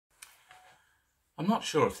I'm not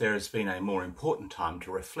sure if there has been a more important time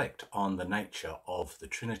to reflect on the nature of the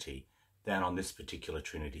Trinity than on this particular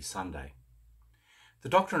Trinity Sunday. The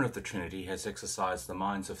doctrine of the Trinity has exercised the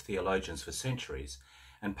minds of theologians for centuries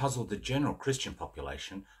and puzzled the general Christian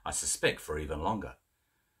population, I suspect, for even longer.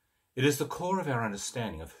 It is the core of our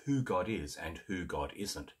understanding of who God is and who God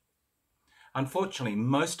isn't. Unfortunately,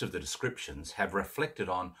 most of the descriptions have reflected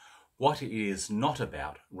on what it is not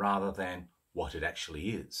about rather than what it actually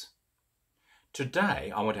is.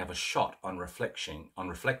 Today, I want to have a shot on reflecting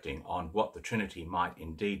on what the Trinity might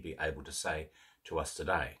indeed be able to say to us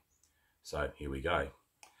today. So here we go.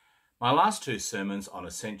 My last two sermons on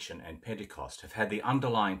Ascension and Pentecost have had the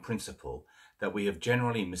underlying principle that we have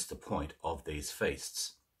generally missed the point of these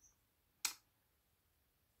feasts.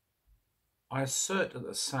 I assert that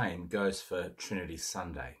the same goes for Trinity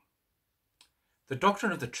Sunday. The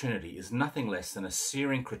doctrine of the Trinity is nothing less than a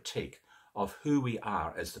searing critique of who we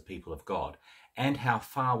are as the people of God and how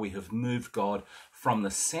far we have moved God from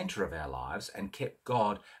the center of our lives and kept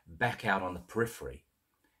God back out on the periphery,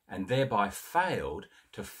 and thereby failed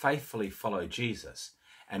to faithfully follow Jesus,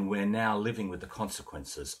 and we're now living with the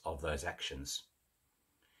consequences of those actions.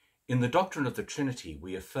 In the doctrine of the Trinity,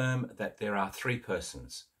 we affirm that there are three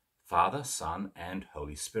persons, Father, Son, and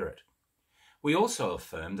Holy Spirit. We also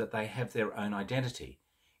affirm that they have their own identity,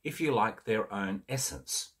 if you like, their own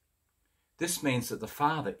essence. This means that the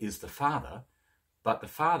Father is the Father, but the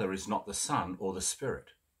Father is not the Son or the Spirit.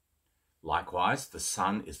 Likewise, the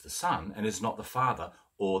Son is the Son and is not the Father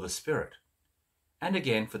or the Spirit. And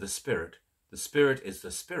again, for the Spirit is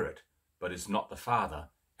the Spirit, but is not the Father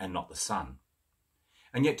and not the Son.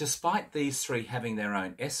 And yet, despite these three having their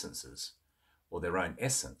own essences, or their own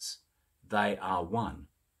essence, they are one.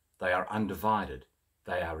 They are undivided.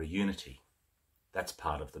 They are a unity. That's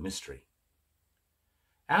part of the mystery.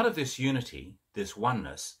 Out of this unity, this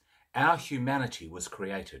oneness, our humanity was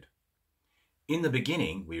created. In the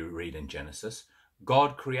beginning, we read in Genesis,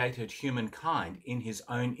 God created humankind in his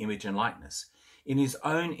own image and likeness. In his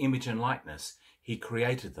own image and likeness, he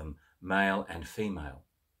created them, male and female.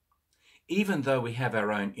 Even though we have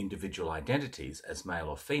our own individual identities as male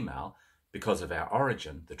or female, because of our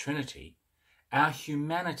origin, the Trinity, our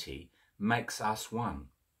humanity makes us one.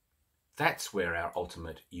 That's where our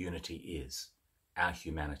ultimate unity is, our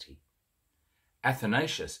humanity.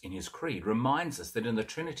 Athanasius, in his creed, reminds us that in the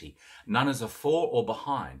Trinity, none is afore or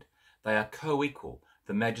behind. They are co-equal,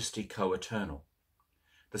 the majesty co-eternal.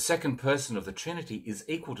 The second person of the Trinity is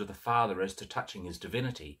equal to the Father as to touching his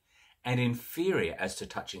divinity, and inferior as to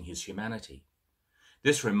touching his humanity.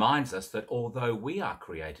 This reminds us that although we are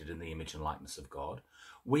created in the image and likeness of God,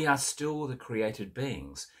 we are still the created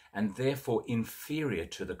beings, and therefore inferior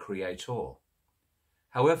to the Creator.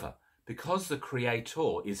 However, because the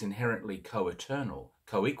Creator is inherently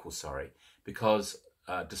co-equal, because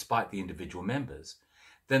despite the individual members,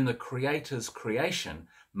 then the Creator's creation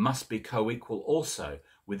must be co-equal also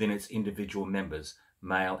within its individual members,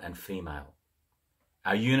 male and female.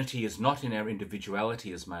 Our unity is not in our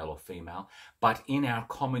individuality as male or female, but in our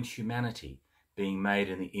common humanity, being made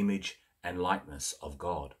in the image and likeness of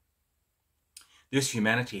God. This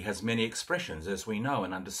humanity has many expressions, as we know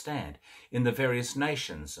and understand, in the various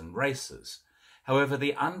nations and races. However,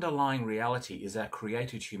 the underlying reality is our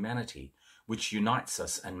created humanity, which unites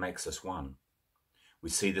us and makes us one. We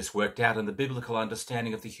see this worked out in the biblical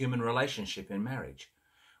understanding of the human relationship in marriage.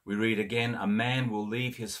 We read again, a man will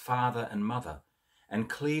leave his father and mother and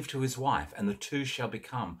cleave to his wife, and the two shall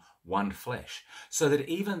become one flesh. So that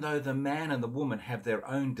even though the man and the woman have their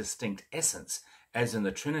own distinct essence, as in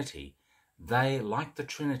the Trinity, they, like the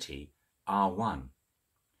Trinity, are one.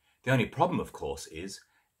 The only problem, of course, is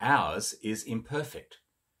ours is imperfect.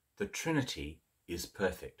 The Trinity is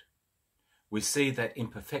perfect. We see that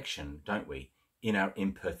imperfection, don't we, in our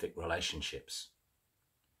imperfect relationships.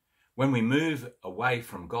 When we move away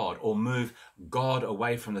from God, or move God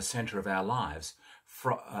away from the center of our lives,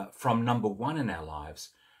 from number one in our lives,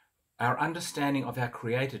 our understanding of our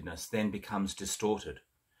createdness then becomes distorted.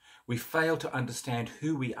 We fail to understand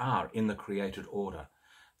who we are in the created order,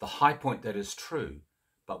 the high point that is true,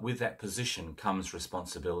 but with that position comes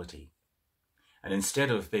responsibility. And instead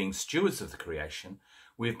of being stewards of the creation,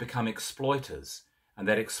 we've become exploiters, and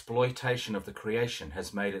that exploitation of the creation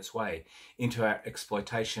has made its way into our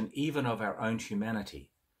exploitation even of our own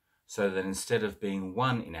humanity, so that instead of being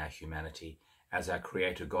one in our humanity, as our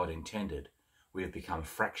Creator God intended, we have become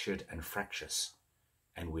fractured and fractious,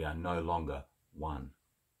 and we are no longer one.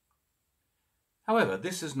 However,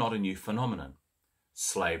 this is not a new phenomenon.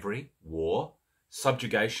 Slavery, war,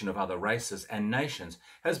 subjugation of other races and nations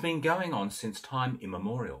has been going on since time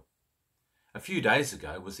immemorial. A few days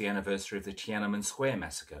ago was the anniversary of the Tiananmen Square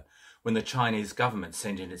massacre, when the Chinese government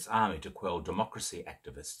sent in its army to quell democracy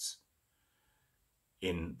activists.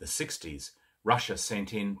 In the 60s, Russia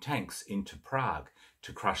sent in tanks into Prague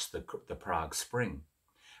to crush the Prague Spring.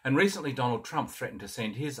 And recently Donald Trump threatened to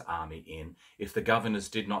send his army in if the governors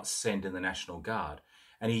did not send in the National Guard,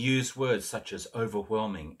 and he used words such as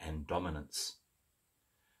overwhelming and dominance.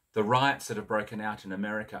 The riots that have broken out in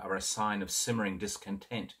America are a sign of simmering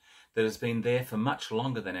discontent that has been there for much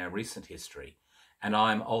longer than our recent history, and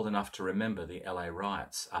I am old enough to remember the LA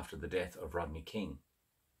riots after the death of Rodney King.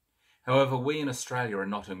 However, we in Australia are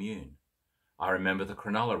not immune. I remember the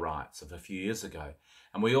Cronulla riots of a few years ago,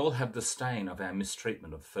 and we all have the stain of our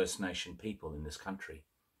mistreatment of First Nation people in this country.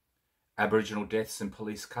 Aboriginal deaths in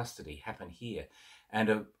police custody happen here, and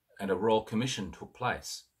a Royal Commission took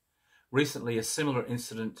place. Recently, a similar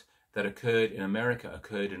incident that occurred in America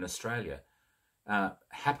occurred in Australia,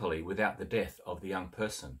 happily without the death of the young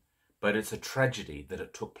person, but it's a tragedy that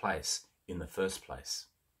it took place in the first place.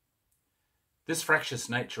 This fractious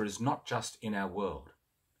nature is not just in our world,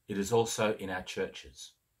 it is also in our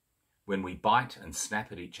churches. When we bite and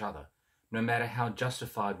snap at each other, no matter how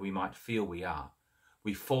justified we might feel we are,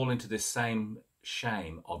 we fall into this same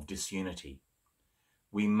shame of disunity.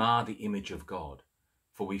 We mar the image of God,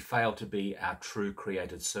 for we fail to be our true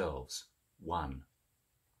created selves, one.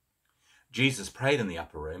 Jesus prayed in the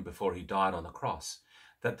upper room before he died on the cross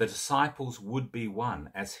that the disciples would be one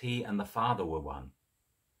as he and the Father were one.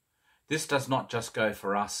 This does not just go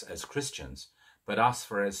for us as Christians, but us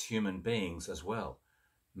for as human beings as well,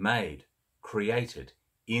 made, created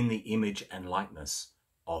in the image and likeness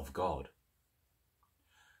of God.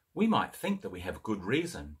 We might think that we have good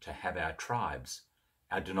reason to have our tribes,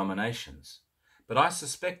 our denominations, but I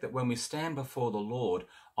suspect that when we stand before the Lord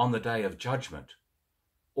on the day of judgment,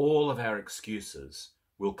 all of our excuses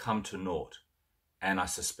will come to naught, and I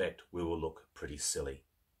suspect we will look pretty silly.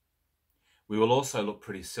 We will also look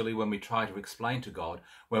pretty silly when we try to explain to God,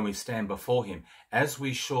 when we stand before him, as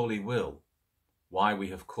we surely will, why we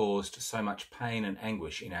have caused so much pain and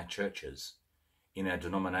anguish in our churches, in our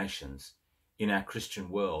denominations, in our Christian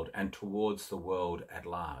world, and towards the world at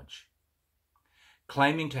large.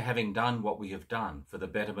 Claiming to having done what we have done for the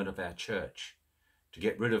betterment of our church, to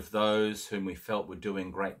get rid of those whom we felt were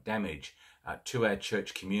doing great damage to our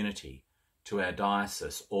church community, to our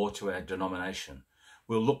diocese, or to our denomination,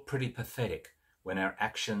 will look pretty pathetic when our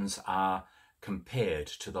actions are compared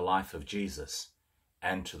to the life of Jesus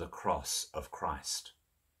and to the cross of Christ.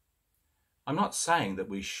 I'm not saying that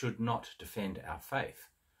we should not defend our faith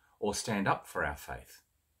or stand up for our faith,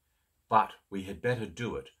 but we had better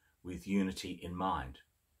do it with unity in mind,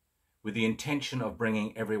 with the intention of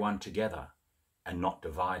bringing everyone together and not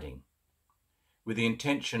dividing, with the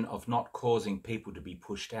intention of not causing people to be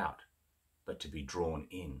pushed out, but to be drawn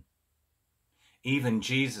in. Even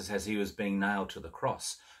Jesus, as he was being nailed to the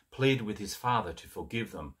cross, pleaded with his Father to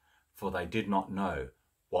forgive them, for they did not know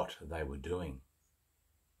what they were doing.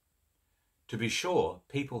 To be sure,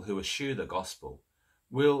 people who eschew the gospel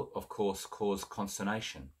will, of course, cause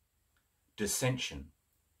consternation, dissension,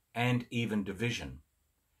 and even division,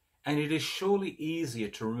 and it is surely easier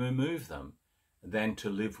to remove them than to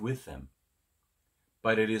live with them.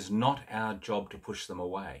 But it is not our job to push them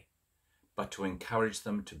away, but to encourage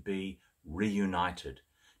them to be reunited,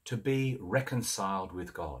 to be reconciled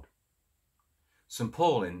with God. St.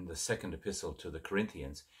 Paul, in the second epistle to the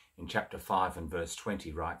Corinthians, in chapter 5 and verse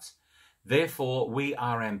 20, writes, "Therefore we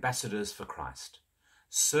are ambassadors for Christ,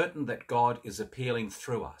 certain that God is appealing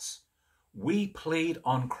through us. We plead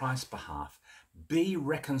on Christ's behalf, be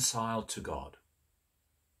reconciled to God."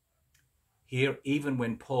 Here, even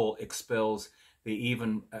when Paul expels the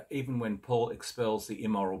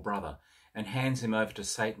immoral brother and hands him over to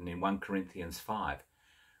Satan in 1 Corinthians 5,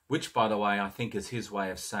 which, by the way, I think is his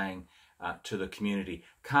way of saying to the community,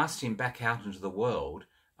 cast him back out into the world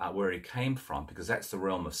where he came from, because that's the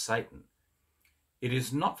realm of Satan. It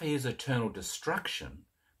is not for his eternal destruction,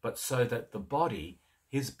 but so that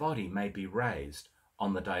his body may be raised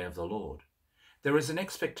on the day of the Lord. There is an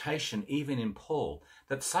expectation, even in Paul,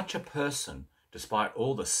 that such a person, despite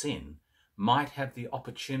all the sin, might have the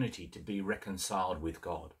opportunity to be reconciled with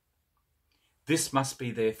God. This must be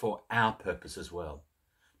therefore our purpose as well,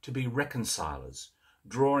 to be reconcilers,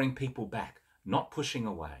 drawing people back, not pushing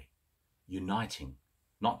away, uniting,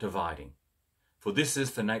 not dividing. For this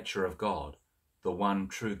is the nature of God, the one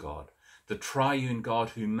true God, the triune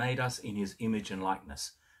God who made us in his image and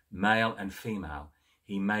likeness, male and female.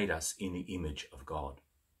 He made us in the image of God.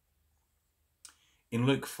 In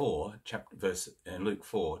Luke 4,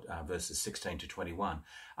 verses 16 to 21,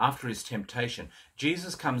 after his temptation,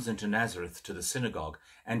 Jesus comes into Nazareth to the synagogue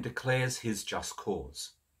and declares his just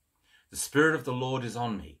cause. The Spirit of the Lord is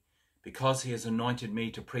on me, because he has anointed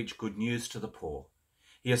me to preach good news to the poor.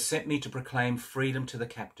 He has sent me to proclaim freedom to the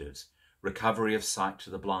captives, recovery of sight to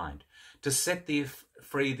the blind, to set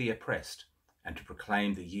free the oppressed, and to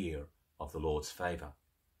proclaim the year of the Lord's favour.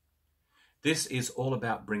 This is all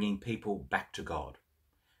about bringing people back to God.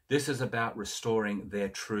 This is about restoring their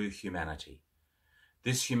true humanity.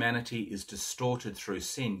 This humanity is distorted through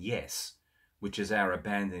sin, yes, which is our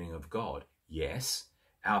abandoning of God, yes,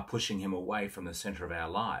 our pushing him away from the centre of our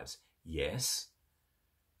lives, yes.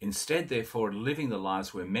 Instead, therefore, living the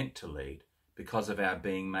lives we're meant to lead because of our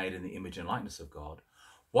being made in the image and likeness of God,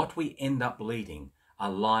 what we end up leading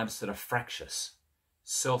are lives that are fractious,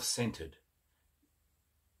 self-centred,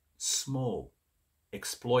 small,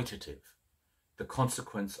 exploitative, the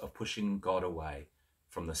consequence of pushing God away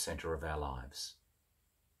from the centre of our lives.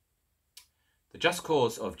 The just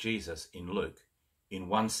cause of Jesus in Luke, in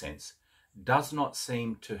one sense, does not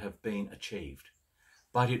seem to have been achieved,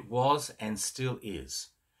 but it was and still is,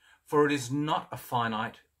 for it is not a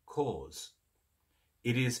finite cause.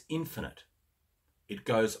 It is infinite. It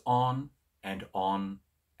goes on and on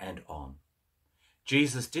and on.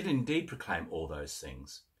 Jesus did indeed proclaim all those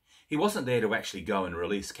things. He wasn't there to actually go and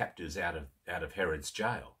release captives out of Herod's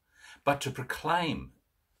jail, but to proclaim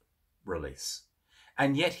release.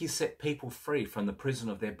 And yet he set people free from the prison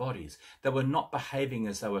of their bodies that were not behaving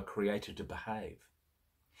as they were created to behave.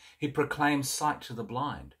 He proclaimed sight to the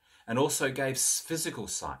blind and also gave physical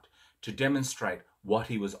sight to demonstrate what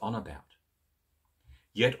he was on about.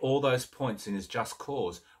 Yet all those points in his just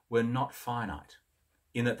cause were not finite,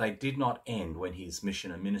 in that they did not end when his mission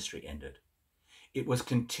and ministry ended. It was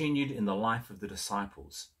continued in the life of the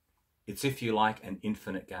disciples. It's, if you like, an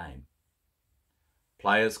infinite game.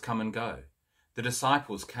 Players come and go. The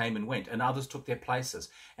disciples came and went, and others took their places.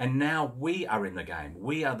 And now we are in the game.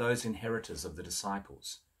 We are those inheritors of the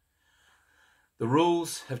disciples. The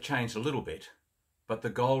rules have changed a little bit, but the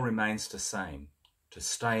goal remains the same, to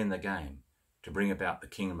stay in the game, to bring about the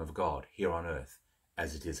kingdom of God here on earth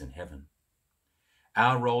as it is in heaven.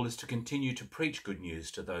 Our role is to continue to preach good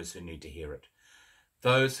news to those who need to hear it,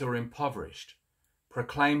 those who are impoverished,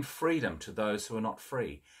 proclaim freedom to those who are not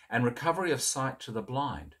free, and recovery of sight to the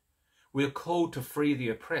blind. We are called to free the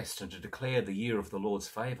oppressed and to declare the year of the Lord's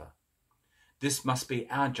favour. This must be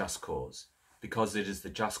our just cause, because it is the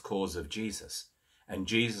just cause of Jesus, and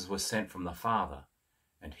Jesus was sent from the Father,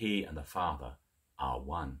 and he and the Father are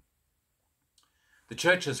one. The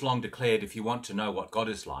Church has long declared, if you want to know what God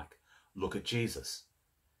is like, look at Jesus.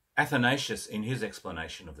 Athanasius, in his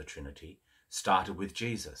explanation of the Trinity, started with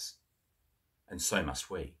Jesus, and so must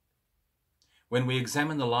we. When we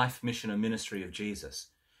examine the life, mission and ministry of Jesus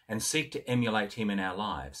and seek to emulate him in our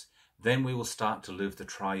lives, then we will start to live the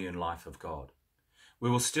triune life of God. We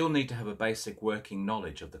will still need to have a basic working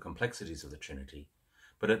knowledge of the complexities of the Trinity,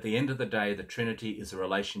 but at the end of the day, the Trinity is a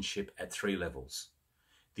relationship at three levels.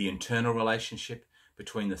 The internal relationship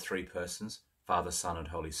between the three persons, Father, Son and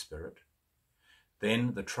Holy Spirit.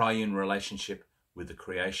 Then the triune relationship with the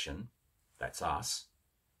creation, that's us,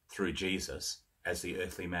 through Jesus as the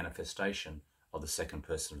earthly manifestation of the second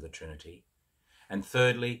person of the Trinity. And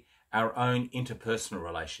thirdly, our own interpersonal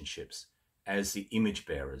relationships as the image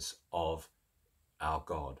bearers of our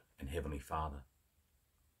God and Heavenly Father.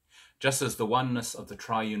 Just as the oneness of the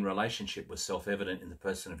triune relationship was self-evident in the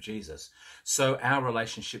person of Jesus, so our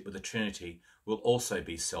relationship with the Trinity will also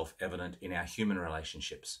be self-evident in our human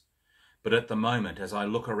relationships. But at the moment, as I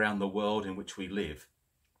look around the world in which we live,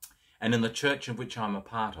 and in the church in which I'm a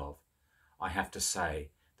part of, I have to say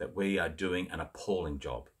that we are doing an appalling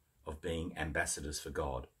job of being ambassadors for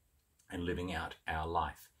God and living out our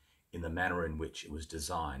life in the manner in which it was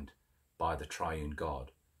designed by the triune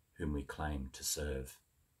God whom we claim to serve.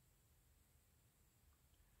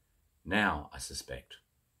 Now, I suspect,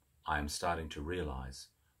 I am starting to realise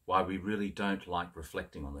why we really don't like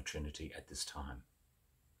reflecting on the Trinity at this time.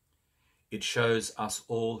 It shows us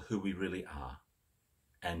all who we really are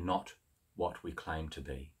and not what we claim to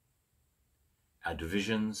be. Our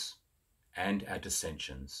divisions and our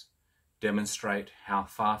dissensions demonstrate how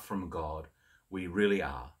far from God we really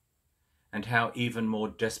are and how even more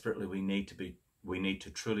desperately we need to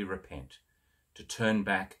truly repent, to turn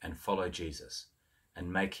back and follow Jesus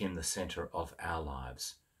and make him the centre of our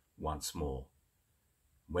lives once more.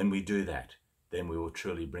 When we do that, then we will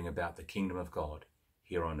truly bring about the kingdom of God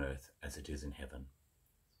here on earth as it is in heaven.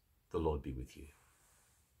 The Lord be with you.